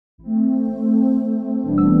Hi,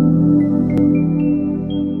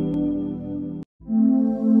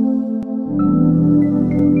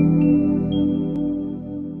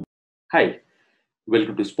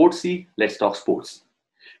 welcome to Sportsy. Let's talk sports.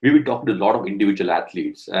 We've been talking to a lot of individual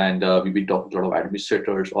athletes and we've been talking to a lot of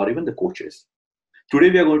administrators or even the coaches. Today,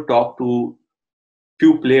 we are going to talk to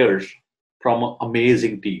few players from an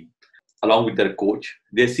amazing team along with their coach,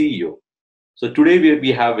 their CEO. So today,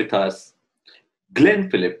 we have with us Glenn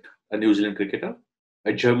Phillip, a New Zealand cricketer,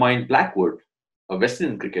 a Jermaine Blackwood, a West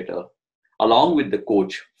Indian cricketer, along with the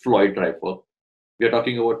coach, Floyd Driver. We are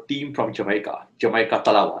talking about team from Jamaica, Jamaica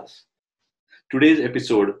Talawas. Today's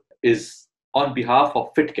episode is on behalf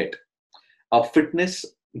of FitKit, a fitness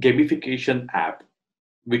gamification app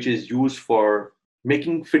which is used for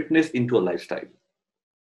making fitness into a lifestyle.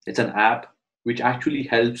 It's an app which actually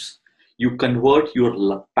helps you convert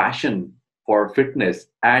your passion for fitness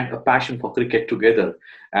and a passion for cricket together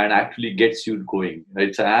and actually gets you going.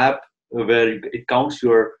 It's an app where it counts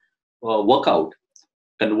your workout,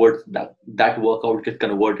 converts that workout gets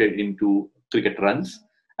converted into cricket runs,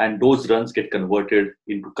 and those runs get converted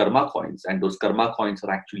into karma coins, and those karma coins are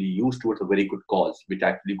actually used towards a very good cause which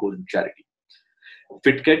actually goes in charity.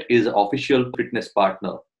 FitKit is an official fitness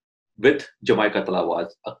partner with Jamaica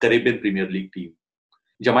Talawas, a Caribbean Premier League team.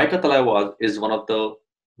 Jamaica Talawas is one of the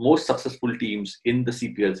most successful teams in the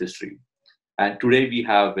CPL's history, and today we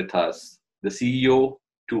have with us the CEO,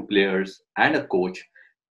 two players, and a coach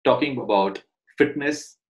talking about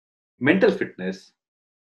fitness, mental fitness,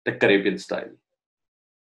 the Caribbean style.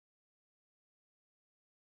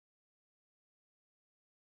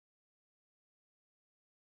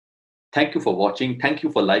 Thank you for watching, thank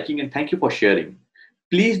you for liking, and thank you for sharing.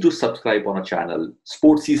 Please do subscribe on our channel,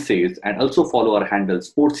 Sportsy Says, and also follow our handle,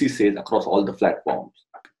 Sportsy Says, across all the platforms.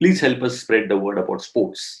 Please help us spread the word about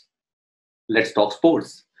sports. Let's talk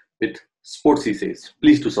sports with Sportsy Says.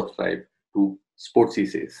 Please do subscribe to Sportsy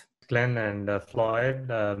Says. Glenn and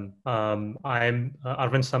Floyd. I'm Arvind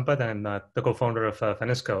Sampath, and I'm the co-founder of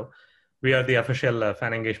Fenisco. We are the official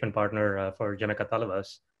fan engagement partner for Jamaica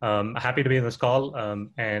Talawas. Happy to be in this call,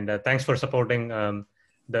 and thanks for supporting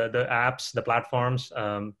the apps, the platforms.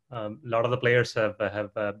 A lot of the players have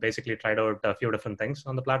basically tried out a few different things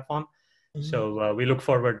on the platform. Mm-hmm. So we look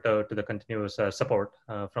forward to the continuous support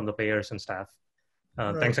from the players and staff.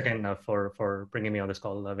 Right. Thanks again for bringing me on this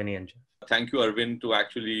call, Vinny and Jeff. Thank you, Arvind, to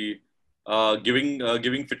actually giving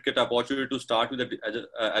FitKit opportunity to start with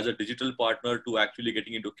as a digital partner to actually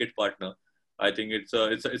getting into kit partner. I think it's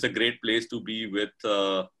a great place to be with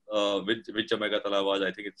Jamaica Talawas.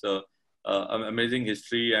 I think it's an amazing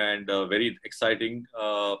history and a very exciting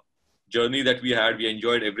journey that we had. We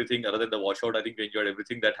enjoyed everything other than the washout. I think we enjoyed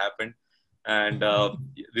everything that happened. And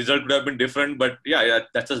result would have been different, but yeah,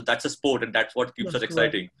 that's a sport, and that's what keeps us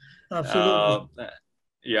exciting. Absolutely.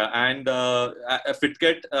 And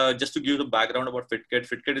FitKit. Just to give the background about FitKit.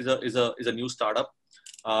 FitKit is a new startup.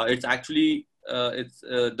 It's actually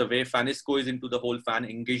the way Fenisco is into the whole fan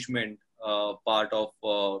engagement part of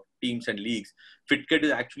teams and leagues. FitKit is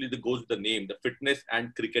actually goes with the name, the fitness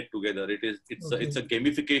and cricket together. It's a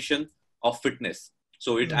gamification of fitness.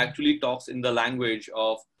 So it actually talks in the language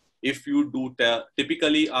of, if you do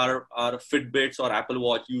typically our Fitbits or Apple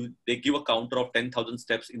Watch, they give a counter of 10,000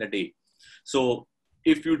 steps in a day. So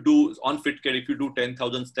if you do on FitKit, if you do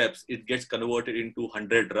 10,000 steps, it gets converted into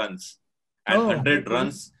 100 runs. And 100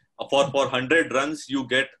 runs, for 100 runs, you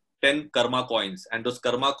get 10 karma coins. And those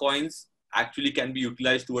karma coins actually can be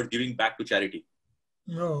utilized towards giving back to charity.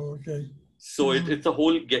 Oh, okay. So it's a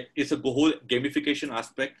whole gamification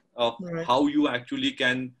aspect of how you actually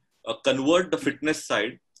can convert the fitness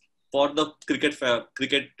side for the cricket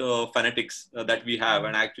fanatics that we have,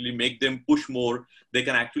 and actually make them push more. They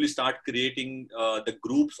can actually start creating the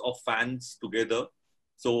groups of fans together.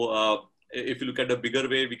 So if you look at the bigger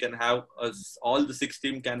way, we can have all the 6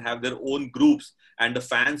 teams can have their own groups, and the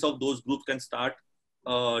fans of those groups can start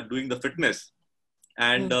doing the fitness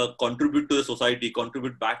and contribute to the society,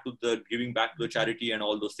 contribute back to the giving back to the charity, and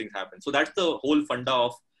all those things happen. So that's the whole funda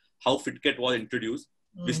of how FitKit was introduced.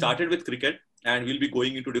 We started with cricket, and we'll be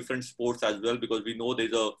going into different sports as well, because we know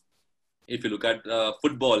if you look at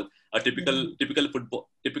football, a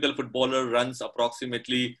typical footballer runs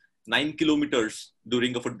approximately 9 kilometers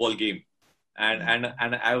during a football game, and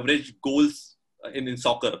average goals in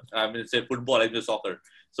soccer. I mean, say football, I mean soccer.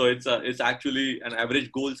 So it's actually an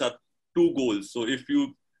average goals are 2 goals. So if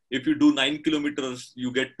you do 9 kilometers,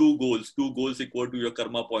 you get 2 goals. 2 goals equal to your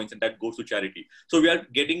karma points, and that goes to charity. So we are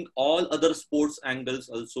getting all other sports angles,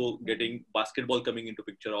 also getting basketball coming into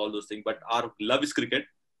picture, all those things. But our love is cricket,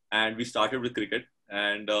 and we started with cricket,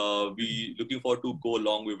 and we looking forward to go a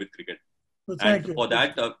long way with cricket. Well, And thank you. for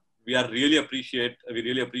that, we really appreciate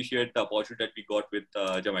the opportunity that we got with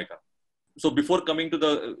Jamaica. So before coming to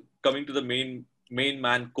the main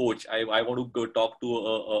man coach, I want to go talk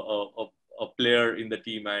to a player in the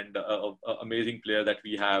team and a amazing player that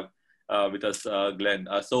we have with us, Glenn.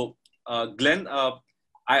 Glenn,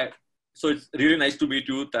 so it's really nice to meet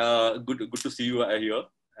you. Good to see you here.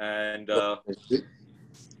 And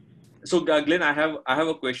so Glenn, I have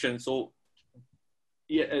a question. So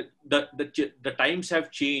yeah, the times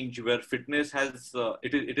have changed where fitness has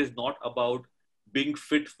it is not about being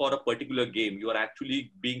fit for a particular game. You are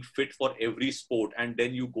actually being fit for every sport, and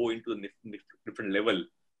then you go into a different level.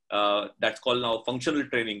 That's called now functional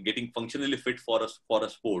training, getting functionally fit for a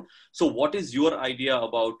sport. So what is your idea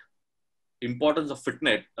about importance of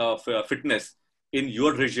fitness in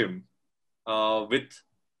your regime with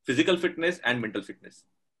physical fitness and mental fitness?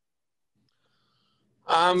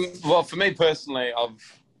 Well, for me personally, I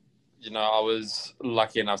was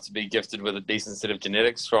lucky enough to be gifted with a decent set of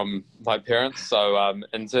genetics from my parents. So,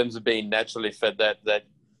 in terms of being naturally fit, that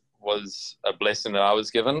was a blessing that I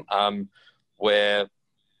was given. Where,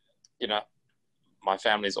 my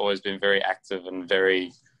family's always been very active and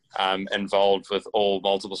very involved with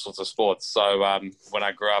multiple sorts of sports. So, when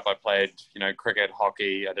I grew up, I played, cricket,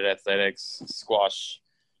 hockey. I did athletics, squash,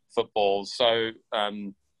 football. So,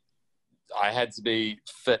 I had to be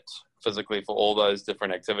fit physically for all those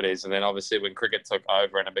different activities. And then obviously when cricket took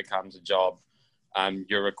over and it becomes a job,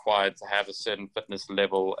 you're required to have a certain fitness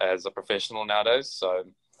level as a professional nowadays. So,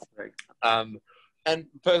 and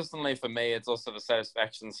personally for me, it's also the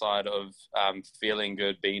satisfaction side of feeling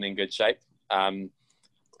good, being in good shape. And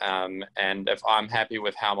if I'm happy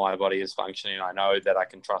with how my body is functioning, I know that I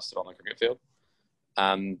can trust it on the cricket field.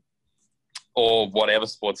 Or whatever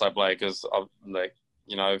sports I play, because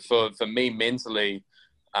for me mentally,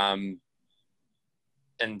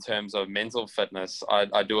 in terms of mental fitness,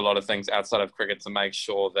 I do a lot of things outside of cricket to make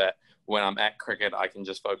sure that when I'm at cricket, I can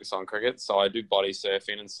just focus on cricket. So I do body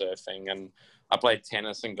surfing and surfing, and I play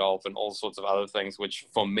tennis and golf and all sorts of other things, which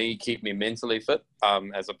for me keep me mentally fit,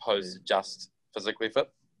 as opposed to just physically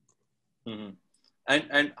fit. Mm-hmm.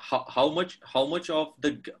 And how much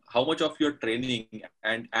of your training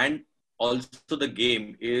and also the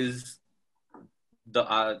game is the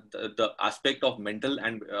aspect of mental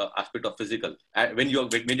and aspect of physical when you're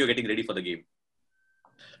getting ready for the game?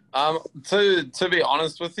 To be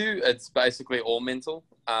honest with you, it's basically all mental.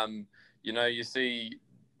 You see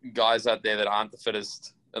guys out there that aren't the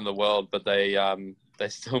fittest in the world, but they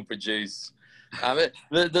still produce.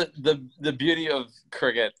 The beauty of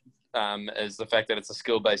cricket is the fact that it's a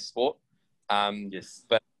skill-based sport. Yes.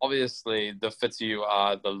 But obviously, the fitter you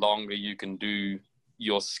are, the longer you can do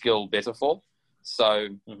your skill better for. So,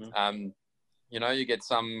 you get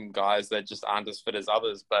some guys that just aren't as fit as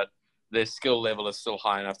others, but their skill level is still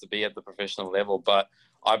high enough to be at the professional level. But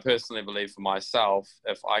I personally believe for myself,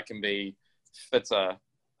 if I can be fitter,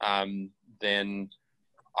 then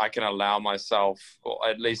I can allow myself, or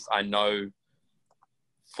at least I know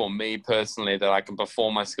for me personally, that I can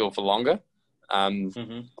perform my skill for longer,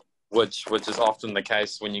 which is often the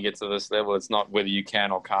case when you get to this level. It's not whether you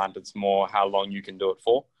can or can't, it's more how long you can do it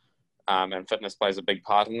for. And fitness plays a big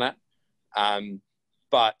part in that.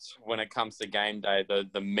 But when it comes to game day,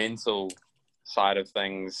 the mental side of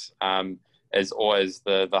things is always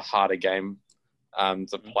the harder game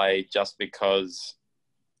to play, just because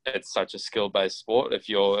it's such a skill-based sport. If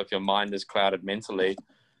your mind is clouded mentally,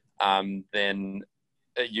 then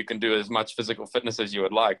you can do as much physical fitness as you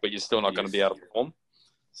would like, but you're still not going to be able to perform.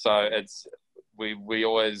 So we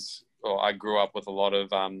always, or I grew up with a lot of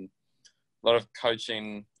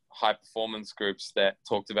coaching high performance groups that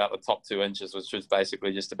talked about the top 2 inches, which was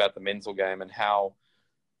basically just about the mental game and how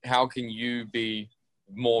can you be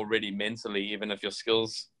more ready mentally, even if your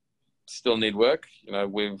skills still need work.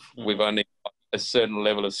 We've only got a certain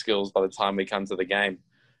level of skills by the time we come to the game.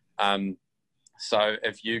 So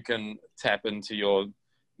if you can tap into your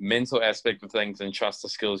mental aspect of things and trust the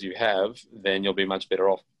skills you have, then you'll be much better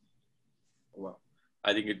off. Wow.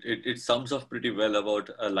 I think it sums up pretty well about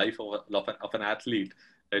a life of an athlete.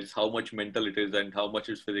 It's how much mental it is and how much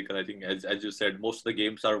is physical. I think, as you said, most of the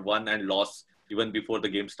games are won and lost even before the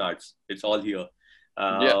game starts. It's all here.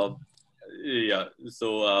 Yeah.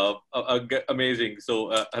 So amazing.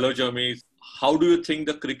 So hello, Jeremy. How do you think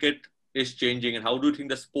the cricket is changing, and how do you think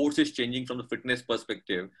the sports is changing from the fitness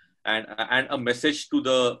perspective? And a message to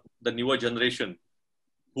the newer generation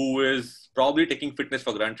who is probably taking fitness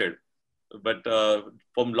for granted. But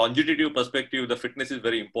from longitudinal perspective, the fitness is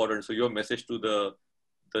very important. So your message to the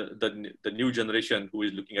new generation who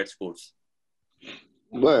is looking at sports?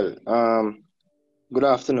 Well, good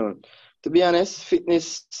afternoon. To be honest,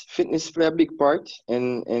 fitness play a big part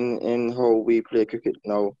in how we play cricket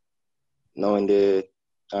now in the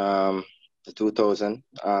 2000.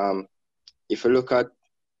 If you look at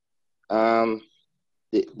the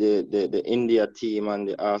India team and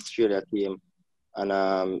the Australia team,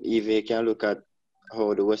 and even you can look at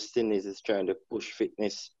how the West Indies is trying to push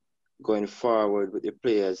fitness going forward with the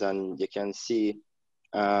players, and you can see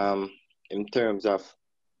in terms of,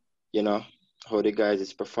 you know, how the guys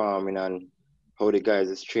is performing and how the guys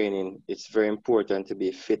is training. It's very important to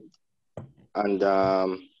be fit, and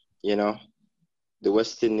you know, the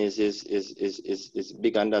West Indies is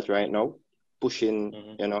big on that right now, pushing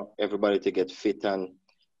you know, everybody to get fit, and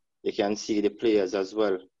you can see the players as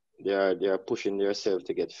well. They are pushing themselves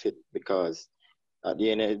to get fit, because at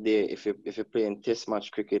the end of the day, if you're playing test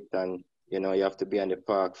match cricket, and you know, you have to be on the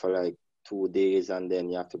park for like 2 days and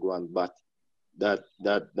then you have to go and bat, that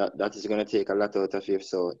is going to take a lot out of you.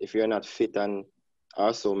 So if you're not fit and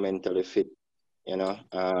also mentally fit, you know,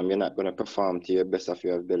 you're not going to perform to your best of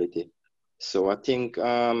your ability. So I think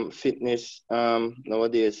fitness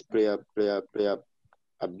nowadays play a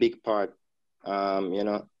big part, you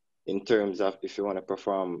know, in terms of if you want to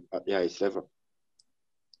perform at the highest level.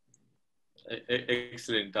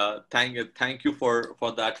 Excellent. Thank you for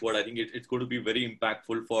that word. I think it's going to be very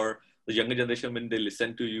impactful for the younger generation when they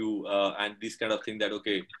listen to you and this kind of thing, that,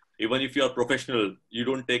 okay, even if you are professional, you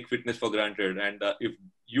don't take fitness for granted. And if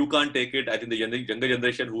you can't take it, I think the younger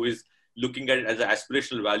generation who is looking at it as an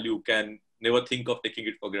aspirational value can never think of taking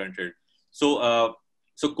it for granted. So,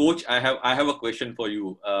 so Coach, I have a question for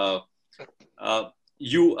you. The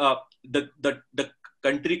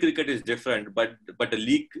country cricket is different, but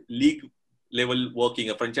the league level working,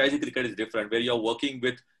 a franchisee cricket is different, where you're working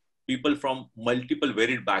with people from multiple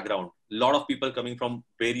varied background, a lot of people coming from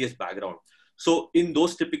various background. So in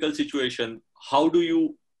those typical situations, how do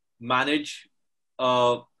you manage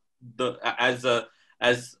as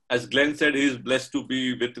Glenn said, he is blessed to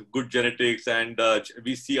be with good genetics, and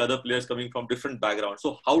we see other players coming from different backgrounds.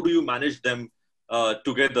 So how do you manage them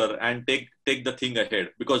together and take the thing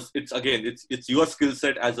ahead? Because it's your skill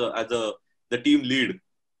set as the team lead.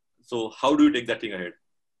 So how do you take that thing ahead?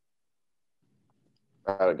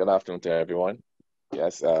 Good afternoon to everyone.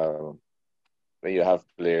 Yes, when you have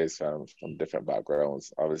players from different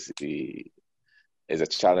backgrounds, obviously it's a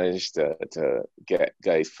challenge to get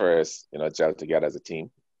guys first, you know, gel together as a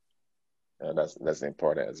team. That's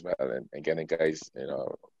important as well, and getting guys, you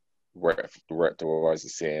know, work towards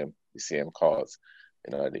the same cause.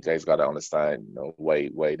 You know, the guys got to understand, you know, why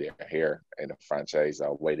they're here in the franchise,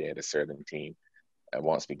 or why they're in a certain team. And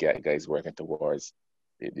once we get guys working towards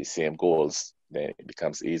the same goals, then it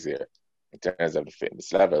becomes easier. In terms of the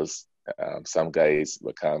fitness levels, some guys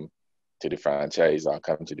will come to the franchise or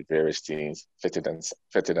come to the various teams fitter than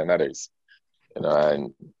others. You know,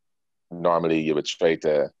 and normally you would try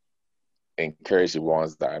to encourage the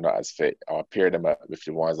ones that are not as fit, or pair them up with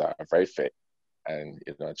the ones that are very fit, and,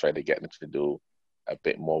 you know, try to get them to do a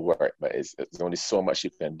bit more work. But it's only so much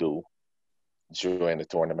you can do during the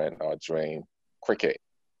tournament or during cricket.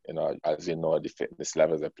 You know, as you know, the fitness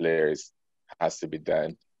levels of players has to be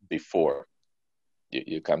done before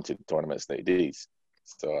you come to the tournaments like these.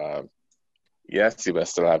 So yes, you will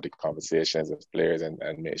still have the conversations with players and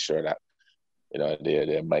make sure that, you know,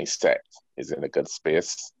 their mindset is in a good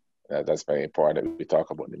space. That's very important. We talk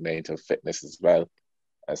about the mental fitness as well,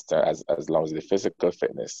 as long as the physical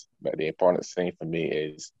fitness. But the important thing for me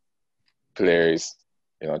is players,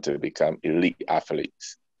 you know, to become elite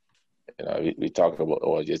athletes. You know, we talk about,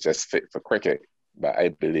 oh, you're just fit for cricket, but I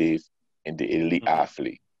believe in the elite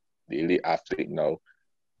athlete. The elite athlete, you know,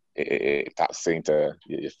 it taps into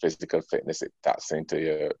your physical fitness, it taps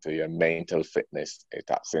into your mental fitness, it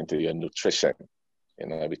taps into your nutrition. You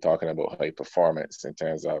know, we're talking about high performance in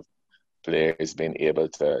terms of players being able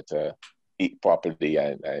to eat properly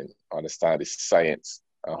and understand the science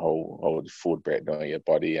and how the food breaks down in your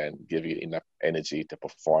body and give you enough energy to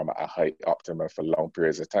perform at a high optimum for long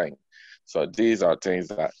periods of time. So these are things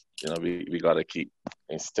that, you know, we got to keep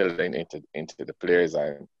instilling into the players.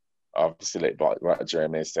 And obviously, like what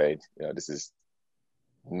Jeremy said, you know, this is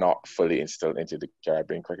not fully instilled into the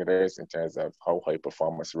Caribbean cricketers in terms of how high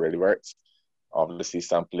performance really works. Obviously,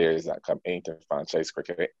 some players that come into franchise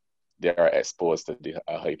cricket, they are exposed to the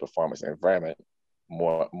high performance environment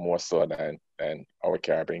more so than our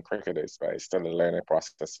Caribbean cricketers, but it's still a learning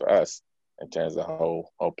process for us in terms of how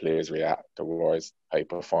players react towards high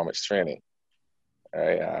performance training.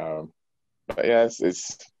 Right? But yes,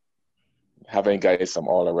 it's having guys from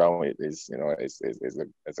all around it is, you know, is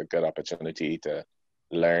a good opportunity to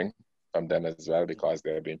learn from them as well, because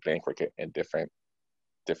they've been playing cricket in different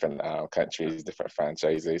different countries, different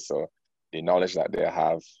franchises. So the knowledge that they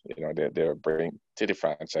have, they bring to the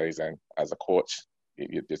franchise, and as a coach,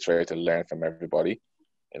 you try to learn from everybody.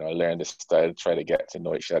 Learn the style, try to get to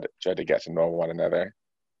know each other, try to get to know one another,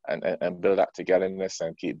 and build that togetherness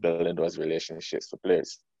and keep building those relationships with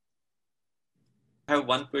players. I have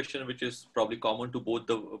one question which is probably common to both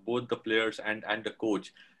the players and the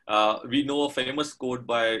coach. We know a famous quote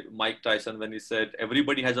by Mike Tyson when he said,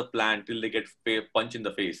 "Everybody has a plan till they get punch in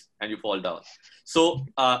the face and you fall down." So,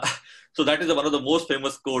 so that is one of the most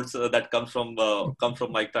famous quotes that comes from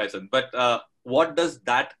Mike Tyson. But what does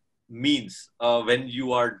that means when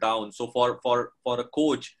you are down? So for a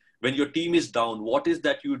coach, when your team is down, what is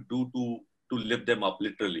that you do to lift them up,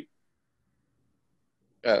 literally?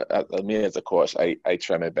 Me as a coach, I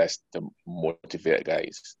try my best to motivate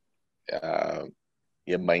guys.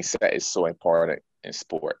 Your mindset is so important in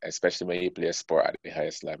sport, especially when you play a sport at the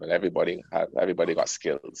highest level. Everybody got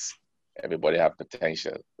skills. Everybody have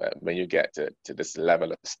potential. But when you get to this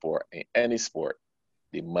level of sport, in any sport,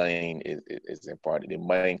 the mind is important. The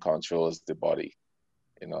mind controls the body.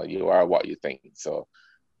 You are what you think. So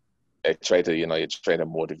I try to, you try to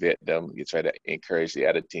motivate them. You try to encourage the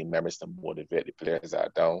other team members to motivate the players that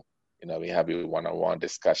are down. We have one-on-one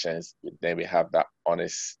discussions. Then we have that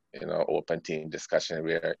honest, open team discussion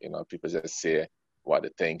where, people just say what they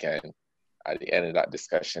think. And at the end of that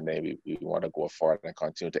discussion, then we want to go forward and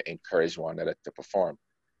continue to encourage one another to perform.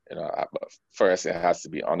 But first it has to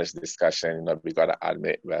be honest discussion. We got to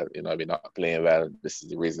admit, well, we're not playing well. This is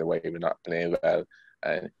the reason why we're not playing well.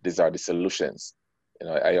 And these are the solutions.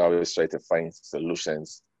 I always try to find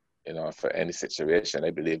solutions, for any situation. I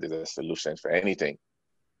believe there's a solution for anything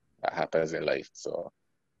that happens in life. So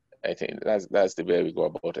I think that's the way we go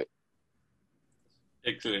about it.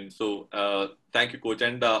 Excellent. So thank you, coach.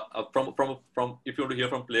 And from if you want to hear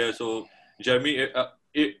from players, so Jeremy,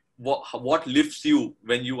 what lifts you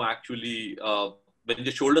when you actually when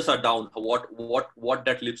your shoulders are down? What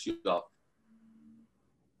that lifts you up?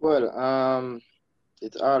 Well,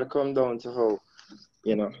 it all comes down to how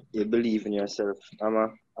you believe in yourself. I'm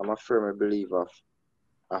a firm believer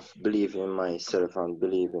of believing in myself and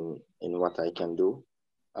believing in what I can do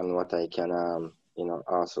and what I can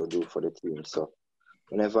also do for the team. So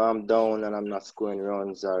whenever I'm down and I'm not scoring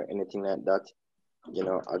runs or anything like that,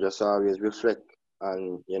 I just always reflect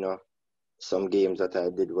on some games that I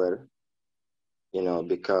did well,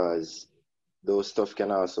 because those stuff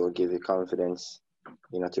can also give you confidence,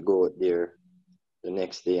 to go out there the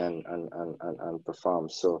next day and perform.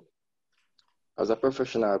 So as a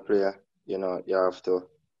professional player, you have to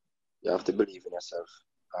believe in yourself,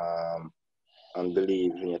 and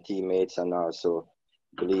believe in your teammates, and also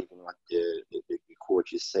believe in what the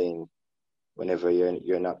coach is saying whenever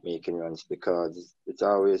you're not making runs, because it's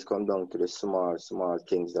always come down to the small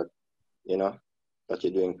things that that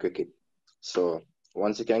you do in cricket. So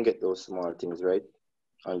once you can get those small things right,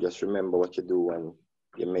 and just remember what you do when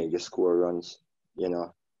you make your score runs,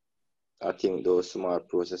 I think those small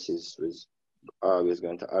processes is always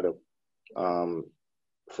going to add up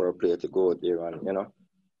for a player to go there and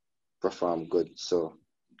perform good. So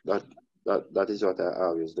that is what I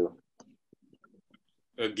always do.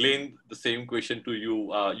 Glenn, the same question to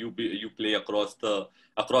you. You play across the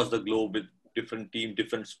globe with different team,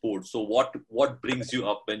 different sports. So what brings you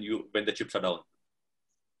up when the chips are down?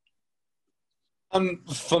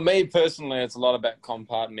 For me personally, it's a lot about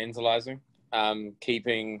compartmentalizing,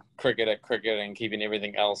 keeping cricket at cricket and keeping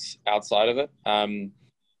everything else outside of it.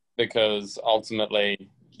 Because ultimately,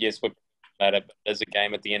 yes, we're at it, but there's a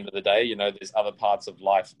game at the end of the day. There's other parts of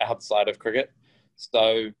life outside of cricket.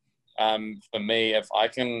 So for me, if I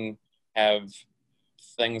can have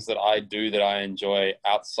things that I do that I enjoy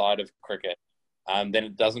outside of cricket, then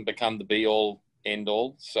it doesn't become the be-all,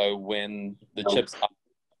 end-all. So when the chips are,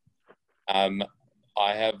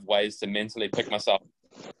 I have ways to mentally pick myself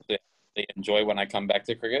to enjoy when I come back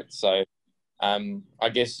to cricket. So I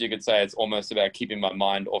guess you could say it's almost about keeping my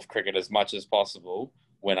mind off cricket as much as possible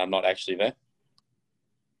when I'm not actually there.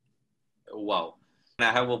 Wow.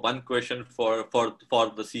 I have one question for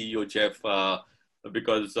the CEO, Jeff,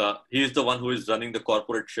 because he is the one who is running the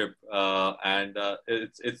corporate ship, and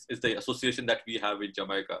it's the association that we have with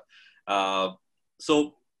Jamaica.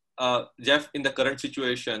 So, Jeff, in the current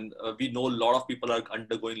situation, we know a lot of people are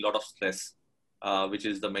undergoing a lot of stress, which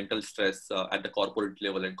is the mental stress at the corporate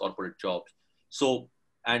level and corporate jobs. So,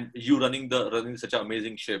 and you running such an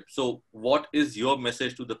amazing ship. So, what is your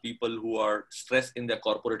message to the people who are stressed in their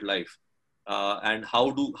corporate life? And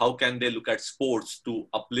how can they look at sports to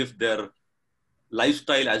uplift their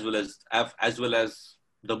lifestyle as well as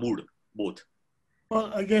the mood, both? Well,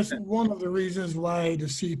 I guess one of the reasons why the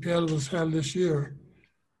CPL was held this year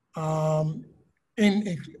within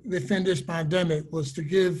this pandemic was to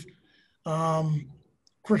give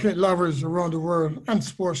cricket lovers around the world and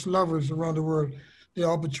sports lovers around the world the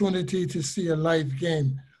opportunity to see a live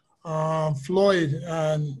game. Floyd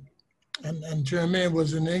and Jermaine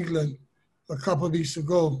was in England a couple of weeks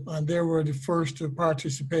ago, and they were the first to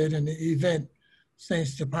participate in the event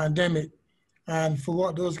since the pandemic. And for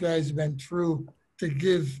what those guys went through to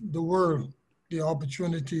give the world the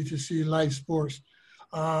opportunity to see live sports.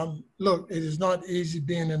 Look, it is not easy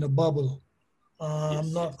being in a bubble.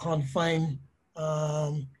 I'm not confined.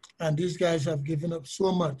 And these guys have given up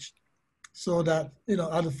so much so that, you know,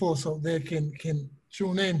 other folks out there can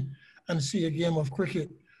tune in and see a game of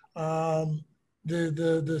cricket. The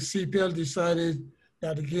CPL decided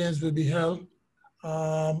that the games will be held,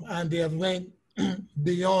 and they have went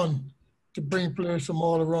beyond to bring players from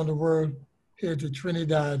all around the world here to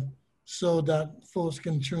Trinidad so that folks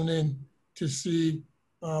can tune in to see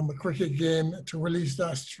a cricket game to release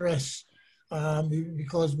that stress,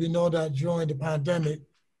 because we know that during the pandemic,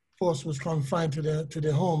 folks was confined to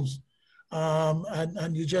their homes,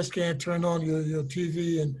 and you just can't turn on your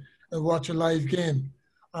TV and watch a live game.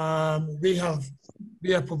 We have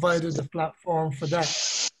provided a platform for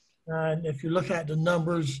that, and if you look at the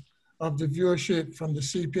numbers of the viewership from the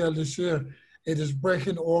CPL this year, it is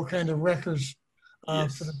breaking all kinds of records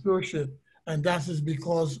for the viewership, and that is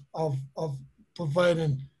because of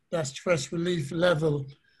providing that stress relief level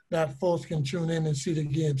that folks can tune in and see the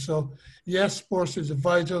game. So yes, sports is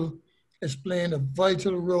it's playing a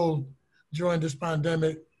vital role during this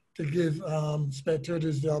pandemic to give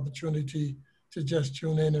spectators the opportunity to just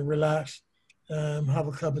tune in and relax, have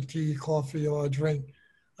a cup of tea, coffee, or a drink,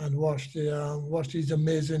 and watch these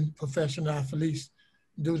amazing professional athletes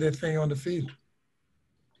do their thing on the field.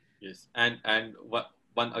 Yes, and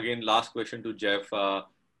one again last question to Jeff.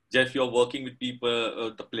 Jeff, you're working with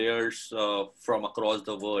people, the players from across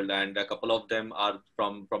the world, and a couple of them are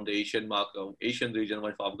from the Asian region,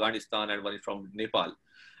 one from Afghanistan and one is from Nepal.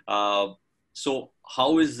 So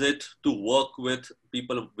how is it to work with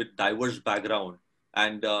people with diverse background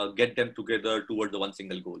and get them together towards the one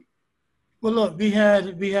single goal? Well, look, we had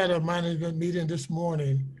a management meeting this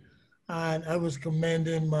morning, and I was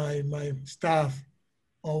commending my staff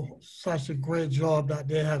on such a great job that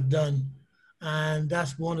they have done. And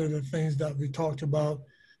that's one of the things that we talked about,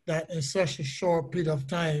 that in such a short period of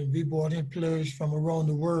time, we brought in players from around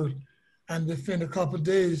the world. And within a couple of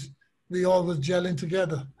days, we all was gelling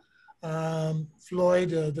together. Floyd,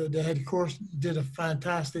 the head coach, did a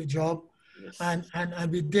fantastic job. Yes.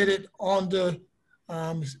 And we did it under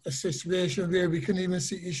a situation where we couldn't even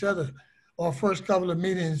see each other. Our first couple of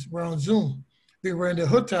meetings were on Zoom. We were in the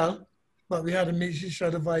hotel, but we had to meet each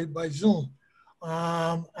other by Zoom.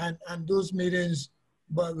 And those meetings,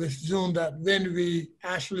 but with Zoom, that when we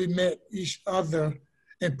actually met each other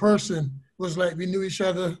in person, was like we knew each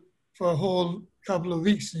other for a whole couple of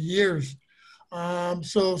weeks and years.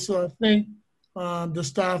 So I think the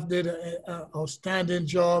staff did an outstanding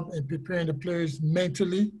job in preparing the players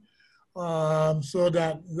mentally, so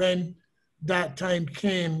that when that time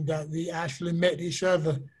came that we actually met each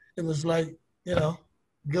other, it was like, you know,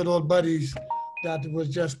 good old buddies that was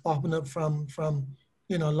just popping up from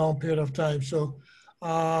you know, a long period of time. So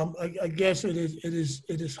I guess it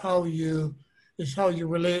is how you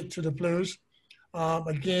relate to the players.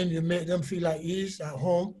 Again, you make them feel at ease at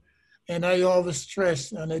home. And I always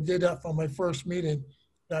stress, and I did that from my first meeting,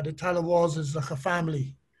 that the Talawals is like a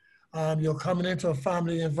family. You're coming into a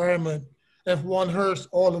family environment. If one hurts,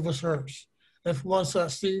 all of us hurts. If one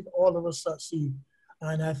succeeds, all of us succeed.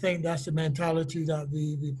 And I think that's the mentality that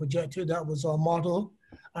we projected. That was our motto,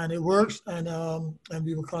 and it works. And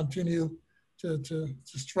we will continue to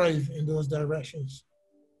strive in those directions.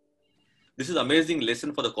 This is an amazing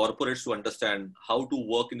lesson for the corporates to understand how to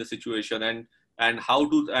work in the situation and how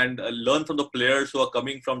to learn from the players who are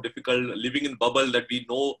coming from difficult living in bubble, that we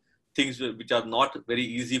know things which are not very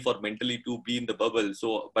easy for mentally to be in the bubble.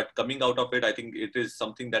 So, but coming out of it, I think it is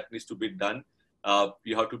something that needs to be done.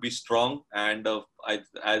 You have to be strong, and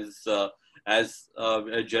as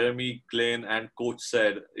Jeremy, Glenn, and coach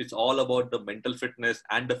said, it's all about the mental fitness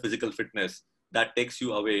and the physical fitness that takes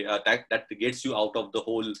you away, that gets you out of the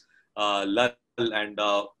whole lull. And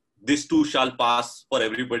this too shall pass for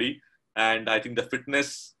everybody. And I think the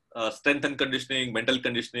fitness, strength and conditioning, mental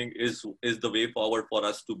conditioning is the way forward for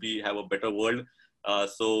us to have a better world.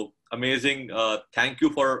 So amazing. Thank you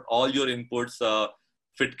for all your inputs.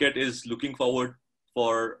 FitKit is looking forward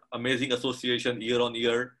for amazing association year on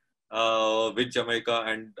year. with Jamaica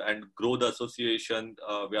and grow the association.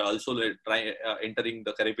 We are also entering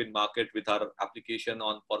the Caribbean market with our application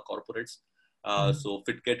for corporates. So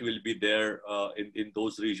FitCat will be there in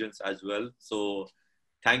those regions as well. So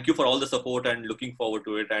thank you for all the support and looking forward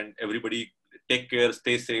to it. And everybody take care,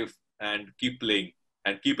 stay safe, and keep playing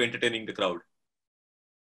and keep entertaining the crowd.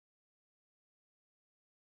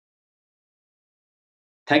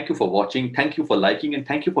 Thank you for watching. Thank you for liking, and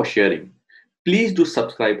thank you for sharing. Please do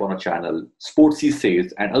subscribe on our channel, Sportsy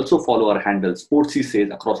Says, and also follow our handle, Sportsy Says,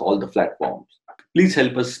 across all the platforms. Please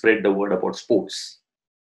help us spread the word about sports.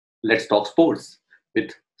 Let's talk sports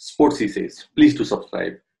with Sportsy Says. Please do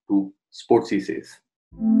subscribe to Sportsy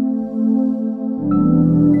Says.